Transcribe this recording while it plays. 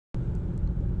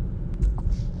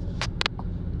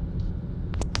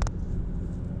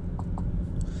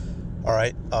All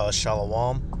right,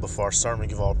 Shalom. Before I start, I'm going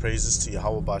to give all praises to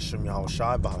Yahawah, bahasham,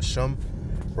 Yahawashi, bahasham,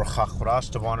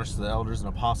 double honors to the elders and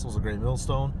apostles of Great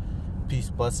Millstone. Peace,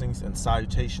 blessings, and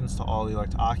salutations to all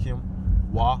elect Achim,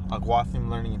 Agwathim,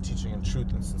 learning and teaching in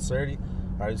truth and sincerity.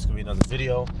 All right, this is going to be another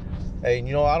video. Hey,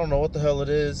 I don't know what the hell it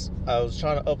is. I was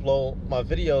trying to upload my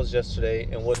videos yesterday,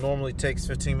 and what normally takes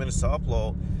 15 minutes to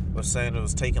upload was saying it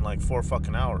was taking like 4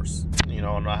 fucking hours.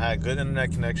 And I had good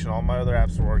internet connection. All my other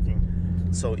apps were working.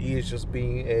 So E is just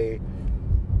being a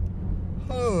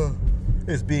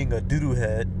doo-doo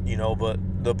head, but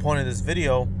the point of this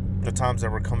video, the times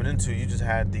that we're coming into, you just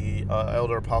had the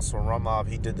Elder Apostle Ramab.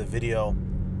 He did the video,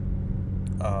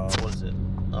 the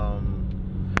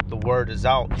word is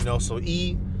out, so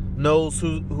E knows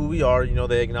who we are.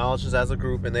 They acknowledge us as a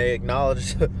group, and they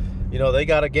acknowledge, they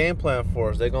got a game plan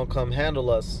for us. They're going to come handle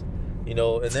us, in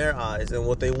their eyes. And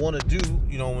what they want to do,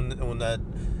 when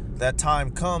that time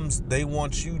comes, they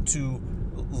want you to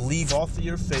leave off of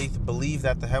your faith, believe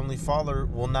that the Heavenly Father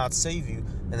will not save you,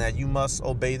 and that you must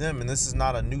obey them. And this is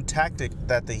not a new tactic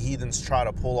that the heathens try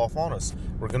to pull off on us.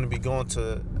 We're going to be going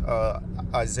to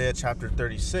Isaiah chapter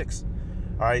 36.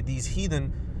 All right, these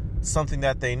heathen, something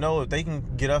that they know, if they can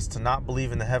get us to not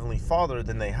believe in the Heavenly Father,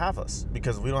 then they have us.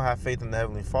 Because if we don't have faith in the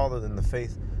Heavenly Father, then the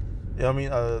faith,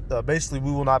 basically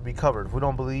we will not be covered. If we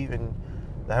don't believe in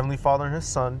the Heavenly Father and His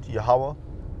Son, Yahawah,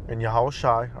 and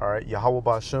Yahawashi, all right, Yahawah,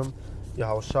 bahasham,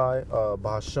 Yahawashi,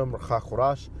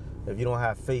 bahasham, if you don't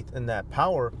have faith in that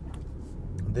power,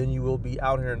 then you will be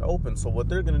out here in open. So what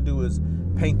they're going to do is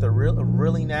paint a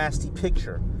really nasty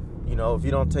picture. If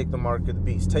you don't take the mark of the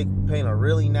beast, paint a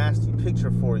really nasty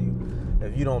picture for you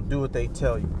if you don't do what they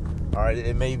tell you. All right,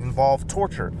 it may involve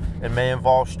torture. It may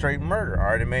involve straight murder. All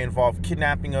right, it may involve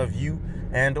kidnapping of you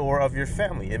and or of your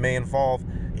family. It may involve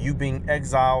you being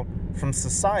exiled from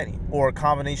society, or a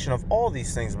combination of all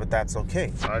these things, but that's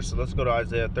okay. All right, so let's go to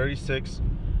Isaiah 36,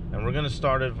 and we're going to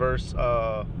start at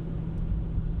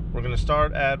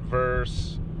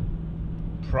verse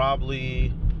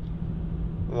probably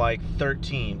like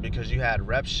 13, because you had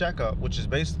Rabshakeh, which is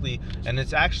basically, and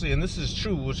it's actually, and this is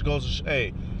true, which goes,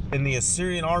 in the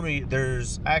Assyrian army,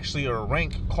 there's actually a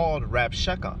rank called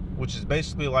Rabshakeh, which is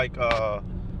basically like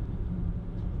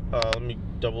let me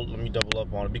double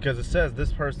up on it, because it says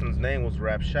this person's name was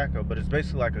Rabshakeh, but it's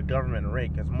basically like a government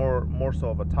rank. It's more so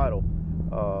of a title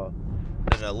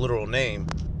than a literal name.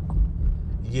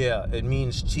 Yeah, it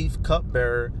means chief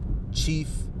cupbearer, chief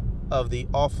of the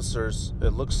officers. It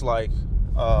looks like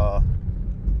Rob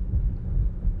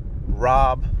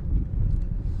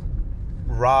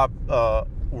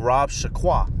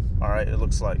Shakwa. All right, it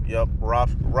looks like, yep, Rob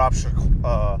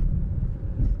Shakwa.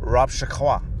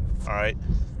 All right.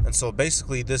 And so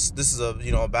basically this is a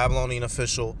a Babylonian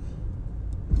official,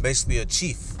 basically a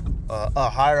chief,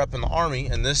 higher up in the army,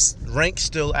 and this rank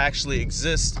still actually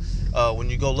exists. When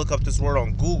you go look up this word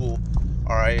on Google,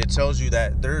 all right, it tells you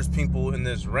that there's people in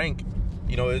this rank.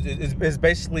 It's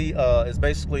basically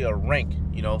a rank.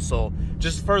 So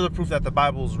just further proof that the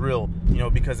Bible is real.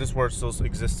 Because this word still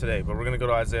exists today. But we're gonna go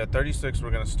to Isaiah 36. We're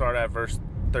gonna start at verse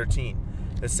 13.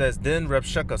 It says, Then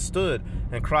Rabshakeh stood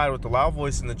and cried with a loud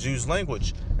voice in the Jews'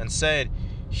 language, and said,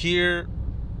 Hear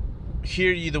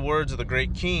ye the words of the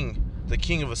great king, the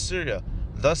king of Assyria.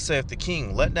 Thus saith the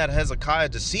king, Let not Hezekiah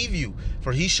deceive you,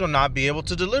 for he shall not be able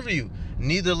to deliver you.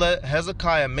 Neither let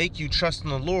Hezekiah make you trust in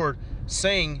the Lord,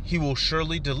 saying, He will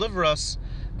surely deliver us.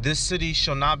 This city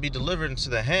shall not be delivered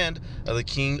into the hand of the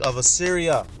king of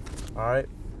Assyria. All right.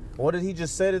 What did he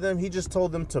just say to them? He just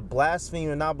told them to blaspheme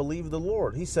and not believe the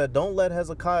Lord. He said, don't let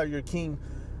Hezekiah, your king,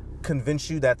 convince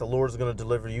you that the Lord is going to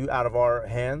deliver you out of our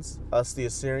hands, us the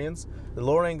Assyrians. The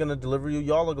Lord ain't going to deliver you.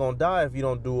 Y'all are going to die if you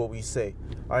don't do what we say.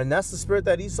 All right, and that's the spirit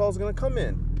that Esau's going to come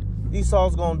in.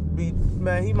 Esau's going to be,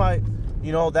 man, he might,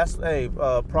 that's,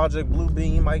 Project Blue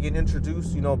Beam, he might get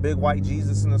introduced, big white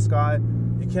Jesus in the sky.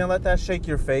 You can't let that shake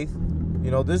your faith.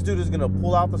 This dude is going to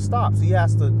pull out the stops. He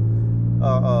has to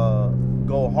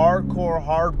go hardcore,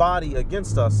 hard body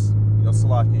against us.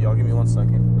 Salaki, y'all give me 1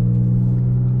 second.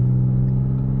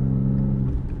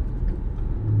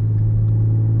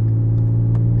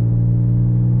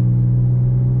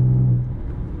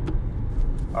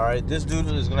 All right, this dude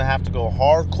is going to have to go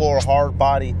hardcore, hard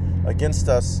body against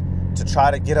us to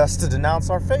try to get us to denounce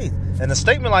our faith. And a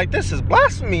statement like this is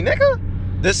blasphemy, nigga.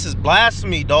 This is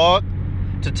blasphemy, dog.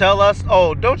 To tell us,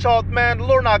 oh, don't y'all, man, the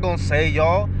Lord not going to save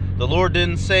y'all. The Lord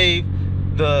didn't save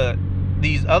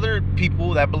these other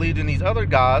people that believed in these other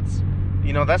gods.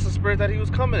 That's the spirit that he was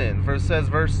coming in. Verse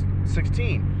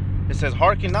 16. It says,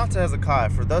 Hearken not to Hezekiah,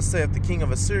 for thus saith the king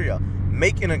of Assyria,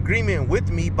 Make an agreement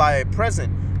with me by a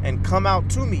present, and come out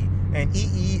to me. And eat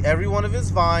ye every one of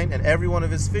his vine and every one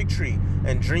of his fig tree,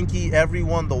 and drink ye every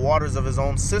one the waters of his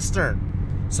own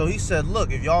cistern. So he said,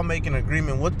 look, if y'all make an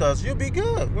agreement with us, you'll be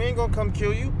good. We ain't gonna come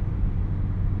kill you.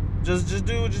 Just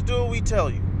do what we tell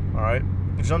you. All right.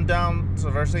 Jump down to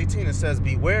verse 18. It says,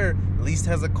 beware lest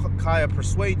Hezekiah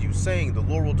persuade you, saying, the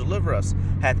Lord will deliver us.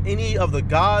 Hath any of the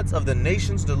gods of the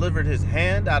nations delivered his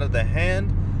hand out of the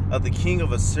hand of the king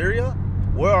of Assyria?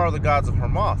 Where are the gods of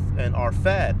Hamath and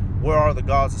Arphad? Where are the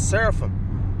gods of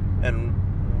Seraphim and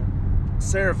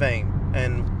Saravaim?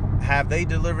 And have they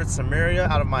delivered Samaria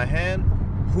out of my hand?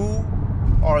 Who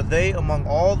are they among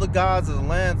all the gods of the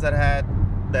lands that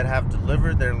have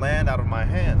delivered their land out of my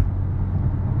hand?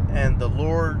 And the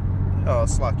Lord,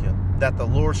 that the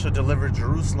Lord should deliver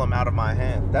Jerusalem out of my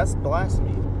hand. That's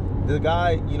blasphemy. The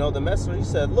guy, the messenger, he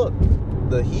said, look,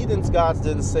 the heathens' gods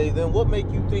didn't save them. What make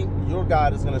you think your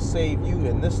God is going to save you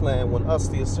in this land when us,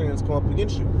 the Assyrians, come up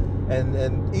against you?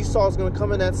 And Esau's going to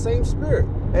come in that same spirit.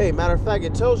 Hey, matter of fact,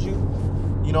 it tells you,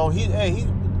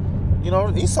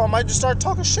 Esau might just start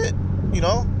talking shit.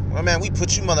 Oh, man, we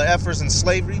put you mother effers in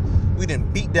slavery. We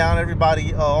didn't beat down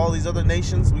everybody, all these other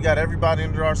nations. We got everybody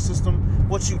under our system.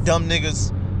 What you dumb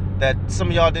niggas that some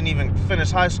of y'all didn't even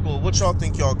finish high school, what y'all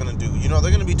think y'all gonna do?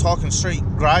 They're gonna be talking straight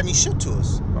grimy shit to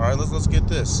us. All right, let's get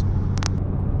this.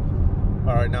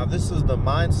 All right, now this is the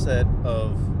mindset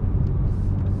of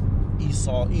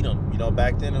Esau Edom.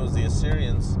 Back then it was the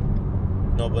Assyrians.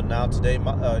 But now today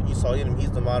Esau Edom,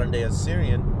 he's the modern day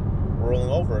Assyrian rolling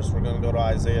over us. We're gonna go to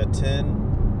Isaiah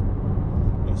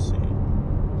 10. Let me see.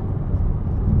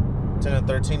 10 and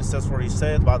 13, it says, for he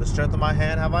said, by the strength of my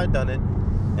hand have I done it,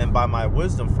 and by my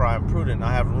wisdom, for I am prudent.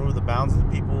 I have removed the bounds of the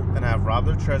people, and I have robbed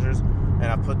their treasures, and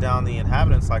I put down the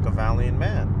inhabitants like a valiant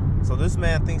man. So this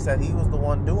man thinks that he was the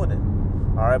one doing it.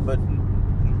 All right, but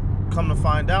come to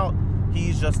find out,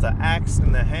 he's just an axe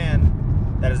in the hand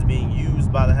that is being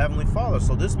used by the Heavenly Father.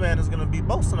 So this man is going to be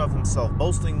boasting of himself,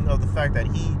 boasting of the fact that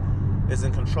he is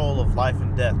in control of life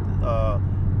and death,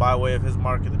 by way of his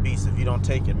mark of the beast. If you don't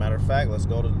take it, matter of fact, let's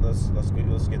get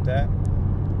that.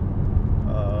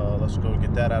 Let's go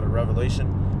get that out of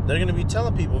Revelation. They're going to be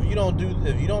telling people, if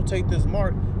you don't take this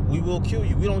mark, we will kill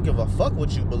you. We don't give a fuck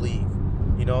what you believe.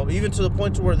 Even to the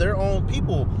point to where their own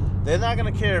people, they're not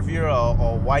going to care if you're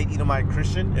a white Edomite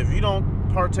Christian. If you don't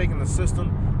partake in the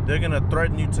system, they're going to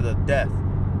threaten you to the death.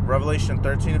 Revelation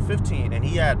 13 and 15. And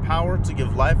he had power to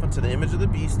give life unto the image of the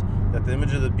beast, that the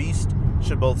image of the beast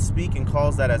should both speak and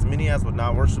cause that as many as would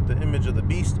not worship the image of the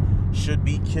beast should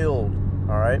be killed.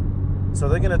 All right. So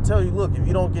they're going to tell you, look, if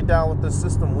you don't get down with this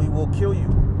system, we will kill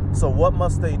you. So what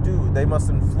must they do? They must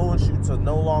influence you to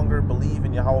no longer believe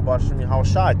in Yahawah, bahasham,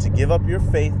 Yahawashi, to give up your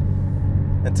faith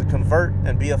and to convert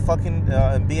and be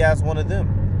and be as one of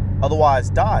them. Otherwise,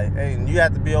 die. And you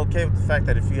have to be okay with the fact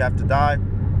that if you have to die,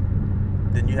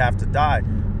 then you have to die.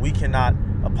 We cannot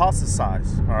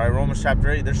apostatize. All right, Romans chapter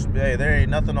 8. There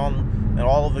ain't nothing in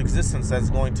all of existence that's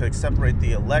going to separate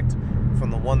the elect from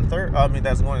the 1/3.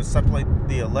 That's going to separate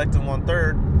the elect in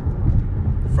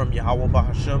 1/3 from Yahawah,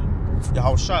 bahasham,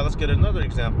 Yahawashi. Let's get another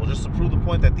example, just to prove the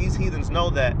point that these heathens know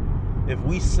that if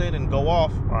we sin and go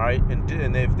off, all right, and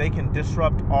if they can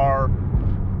disrupt our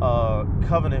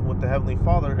covenant with the Heavenly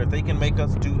Father, if they can make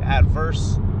us do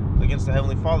adverse against the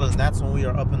Heavenly Father, then that's when we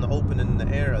are up in the open and in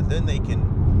the air. Then they can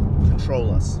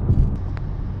control us.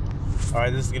 All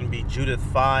right, this is going to be Judith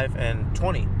 5 and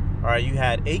 20. All right, you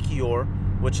had Achior,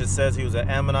 which it says he was an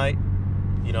Ammonite.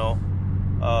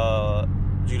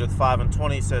 Judith 5 and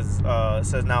 20 says,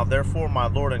 now therefore, my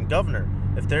Lord and Governor,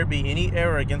 if there be any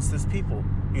error against this people.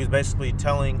 He was basically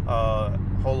telling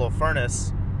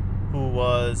Holofernes, who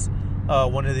was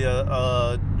one of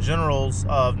the generals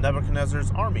of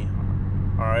Nebuchadnezzar's army.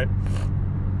 All right,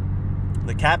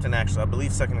 the captain, actually, I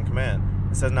believe, second in command.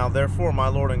 It says, now therefore, my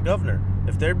Lord and Governor,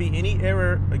 if there be any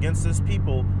error against this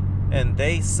people, and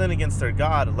they sin against their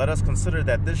God, let us consider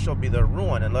that this shall be their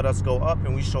ruin, and let us go up,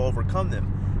 and we shall overcome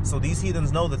them. So these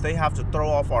heathens know that they have to throw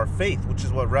off our faith, which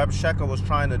is what Reb Sheka was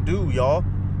trying to do, y'all.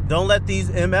 Don't let these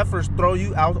MFers throw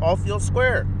you out off your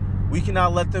square. We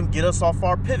cannot let them get us off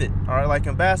our pivot. All right, like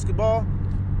in basketball,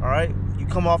 all right, you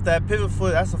come off that pivot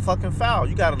foot, that's a fucking foul.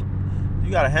 You gotta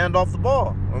hand off the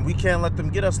ball, and we can't let them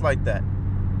get us like that.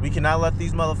 We cannot let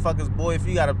these motherfuckers, boy, if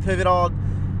you got to pivot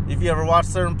if you ever watch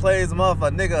certain plays,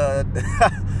 nigga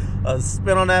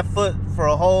spin on that foot for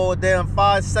a whole damn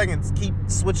 5 seconds, keep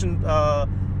switching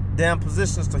damn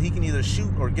positions so he can either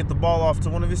shoot or get the ball off to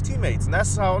one of his teammates. And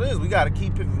that's how it is. We got to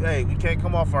keep it. Hey, we can't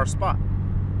come off our spot.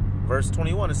 Verse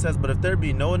 21, it says, but if there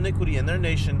be no iniquity in their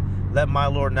nation, let my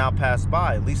Lord now pass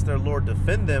by. At least their Lord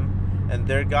defend them, and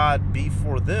their God be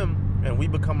for them, and we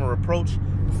become a reproach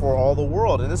before all the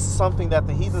world. And this is something that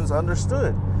the heathens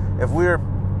understood. If we're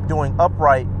doing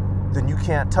upright, then you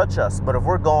can't touch us. But if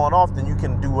we're going off, then you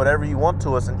can do whatever you want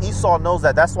to us. And Esau knows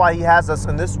that. That's why he has us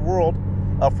in this world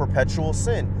of perpetual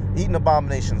sin, eating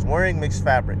abominations, wearing mixed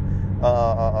fabric,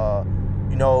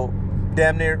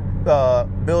 damn near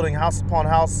building house upon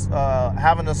house,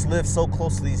 having us live so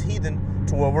close to these heathen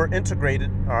to where we're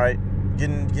integrated, all right,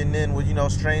 getting in with,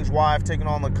 strange wife, taking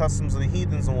on the customs of the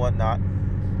heathens and whatnot.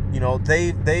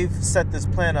 They've set this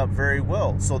plan up very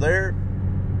well. So they're,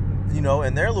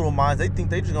 in their little minds, they think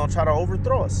they're just going to try to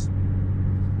overthrow us.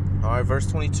 All right, verse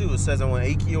 22, it says, and when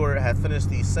Achior had finished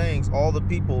these sayings, all the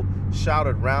people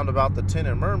shouted round about the tent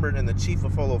and murmured, and the chief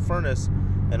of Holofernes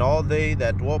and all they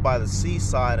that dwelt by the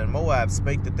seaside and Moab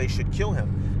spake that they should kill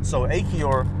him. So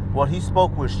Achior, what he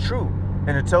spoke was true.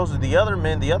 And it tells you the other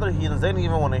men, the other heathens, they didn't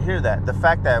even want to hear that. The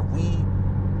fact that we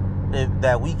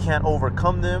can't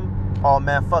overcome them, oh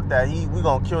man, fuck that. We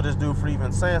gonna kill this dude for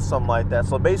even saying something like that.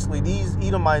 So basically these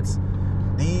Edomites,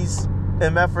 these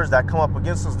MFers that come up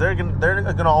against us, they're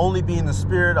gonna only be in the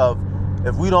spirit of,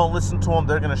 if we don't listen to them,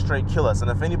 they're gonna straight kill us. And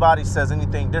if anybody says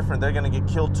anything different, they're gonna get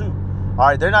killed too. All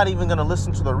right, they're not even going to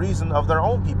listen to the reason of their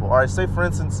own people. All right, say, for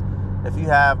instance, if you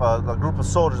have a group of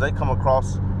soldiers, they come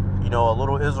across, a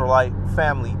little Israelite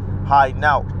family hiding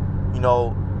out.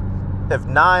 If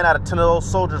 9 out of 10 of those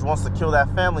soldiers wants to kill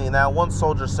that family, and that one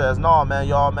soldier says, no, man,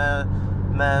 y'all,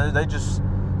 man, they just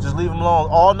leave them alone.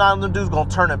 All 9 of them dudes going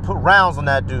to turn and put rounds on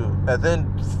that dude and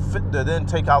then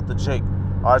take out the Jake.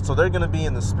 All right, so they're going to be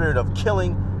in the spirit of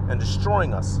killing and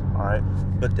destroying us. All right,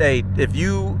 but hey, if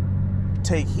you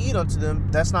take heed unto them,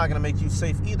 that's not going to make you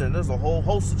safe either. And there's a whole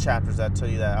host of chapters that tell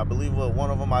you that. I believe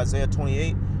one of them, Isaiah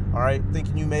 28, all right,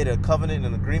 thinking you made a covenant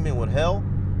and an agreement with hell,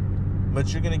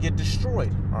 but you're going to get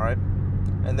destroyed, all right.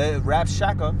 And then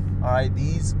Rabshakeh, all right,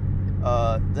 these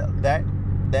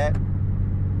that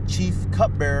chief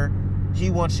cupbearer,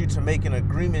 he wants you to make an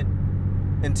agreement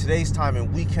in today's time,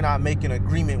 and we cannot make an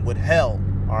agreement with hell,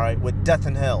 all right, with death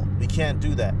and hell. We can't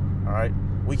do that, all right.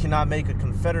 We cannot make a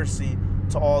confederacy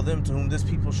to all them to whom this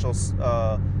people shall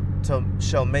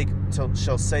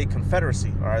say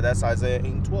confederacy. All right, that's Isaiah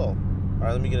 8:12. All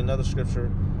right, let me get another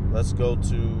scripture. Let's go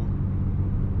to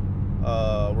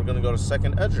we're going to go to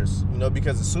 2nd Esdras.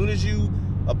 Because as soon as you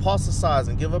apostatize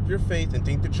and give up your faith and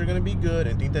think that you're going to be good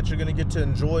and think that you're going to get to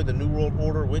enjoy the new world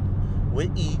order with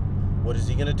E, what is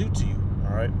he going to do to you?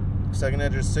 All right, 2nd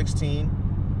Esdras 16,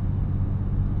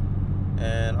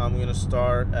 and I'm going to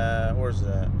start at, where's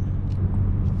that?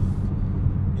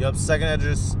 Yep, 2nd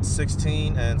Esdras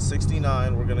 16 and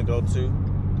 69. We're gonna go to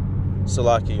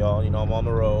Salaki, y'all. I'm on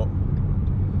the road.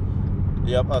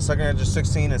 Yep, 2nd Esdras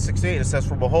 16 and 68. It says,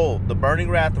 for behold, the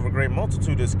burning wrath of a great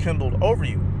multitude is kindled over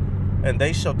you, and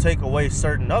they shall take away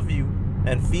certain of you,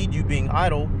 and feed you, being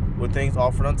idle, with things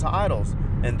offered unto idols.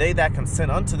 And they that consent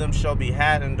unto them shall be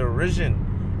had in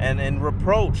derision, and in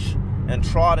reproach, and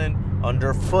trodden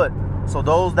under foot. So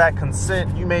those that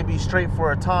consent, you may be straight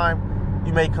for a time.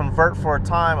 You may convert for a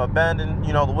time, abandon,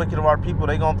 the wicked of our people.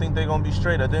 They going to think they're going to be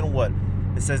straight. And then what?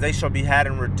 It says they shall be had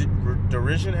in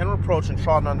derision and reproach and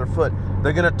trodden underfoot.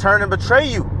 They're going to turn and betray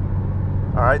you.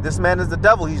 All right? This man is the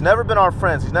devil. He's never been our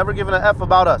friends. He's never given an F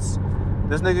about us.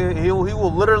 This nigga, he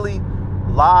will literally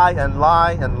lie and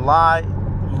lie and lie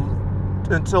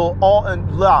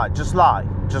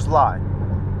just lie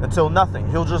until nothing.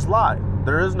 He'll just lie.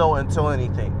 There is no until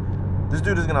anything. This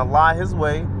dude is going to lie his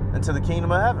way into the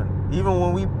kingdom of heaven. Even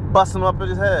when we bust him up in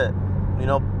his head,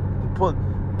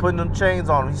 putting them chains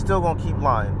on him, he's still gonna keep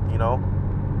lying,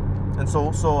 And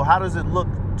so how does it look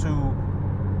to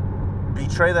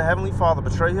betray the Heavenly Father,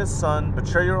 betray His Son,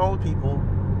 betray your own people,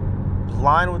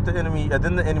 line with the enemy, and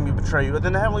then the enemy betray you, and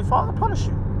then the Heavenly Father punish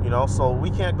you? So we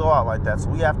can't go out like that. So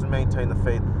we have to maintain the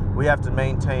faith. We have to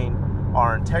maintain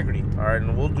our integrity. All right,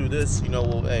 and we'll do this. We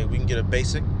can get a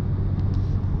basic.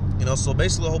 So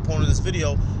basically the whole point of this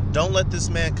video, don't let this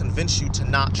man convince you to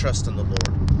not trust in the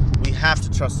Lord. We have to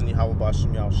trust in Yahawah,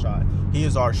 bahasham, Yahawashi. He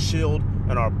is our shield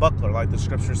and our buckler, like the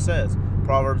scripture says.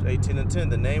 Proverbs 18 and 10,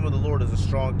 the name of the Lord is a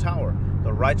strong tower.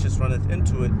 The righteous runneth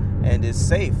into it and is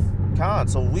safe.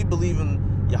 So we believe in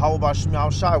Yahawah, bahasham,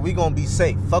 Yahawashi, we going to be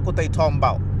safe. Fuck what they talking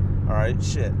about. All right,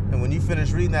 shit. And when you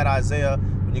finish reading that Isaiah,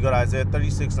 when you go to Isaiah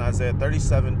 36 and Isaiah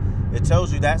 37, it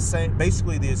tells you that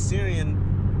basically the Assyrian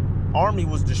army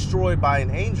was destroyed by an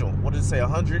angel. What did it say?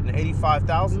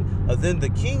 185,000. Then the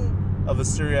king of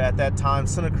Assyria at that time,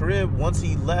 Sennacherib, once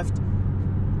he left,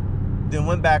 then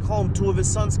went back home, 2 of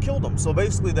his sons killed him. So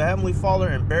basically the Heavenly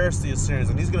Father embarrassed the Assyrians,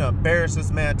 and he's going to embarrass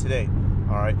this man today.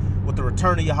 All right, with the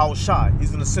return of Yahawashi,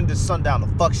 he's going to send his son down to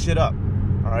fuck shit up.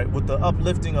 All right, with the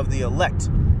uplifting of the elect.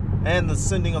 and the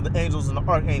sending of the angels and the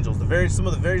archangels. Some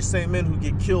of the very same men who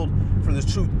get killed for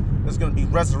this truth is going to be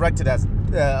resurrected as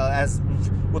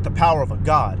with the power of a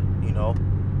God, you know.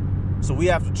 So we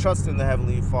have to trust in the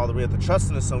Heavenly Father. We have to trust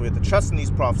in the Son. We have to trust in these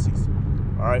prophecies.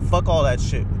 All right, fuck all that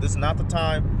shit. This is not the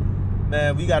time,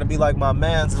 man. We got to be like my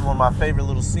man's in one of my favorite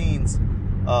little scenes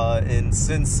in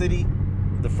Sin City,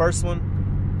 the first one,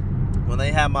 when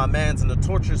they had my man's in the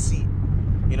torture seat.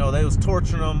 You know, they was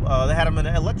torturing him. They had him in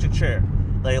an electric chair.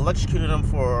 They electrocuted him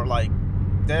for like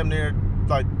damn near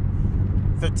like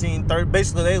 15, 30.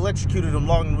 Basically, they electrocuted him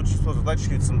longer than what you're supposed to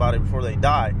electrocute somebody before they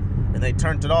die, and they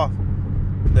turned it off.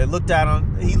 They looked at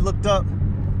him. He looked up.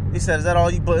 He said, "Is that all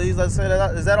you?" He's like,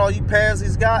 "Is that all you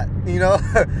pansies got?" You know,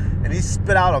 and he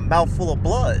spit out a mouthful of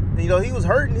blood. You know, he was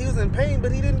hurting. He was in pain,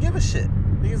 but he didn't give a shit.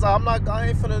 He was like, I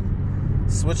ain't finna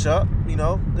switch up. You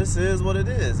know, this is what it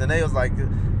is. And they was like,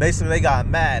 basically, they got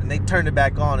mad and they turned it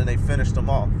back on and they finished him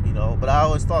off. You know, but I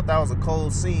always thought that was a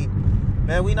cold scene.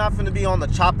 Man, we not finna be on the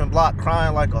chopping block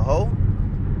crying like a hoe.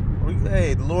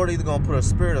 Hey, the Lord either gonna put a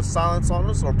spirit of silence on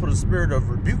us or put a spirit of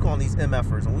rebuke on these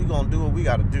MFers, and we gonna do what we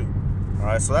gotta do. All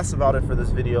right, so that's about it for this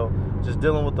video. Just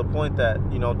dealing with the point that,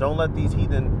 you know, don't let these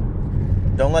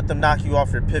heathen, don't let them knock you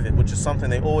off your pivot, which is something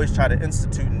they always try to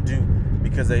institute and do,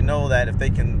 because they know that if they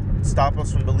can stop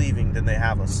us from believing, then they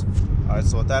have us. All right,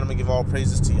 so with that, I'm gonna give all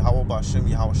praises to Yahawah, bahasham,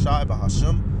 Yahawashi,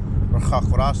 bahasham,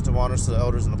 Rachakorash, to honors to the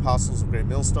elders and apostles of Great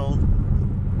Millstone.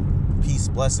 Peace,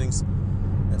 blessings,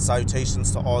 and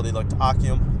salutations to all the elect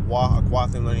Akim, Wa,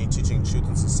 Akwathim, learning, teaching, truth,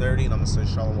 and sincerity. And I'm gonna say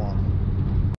Shalom.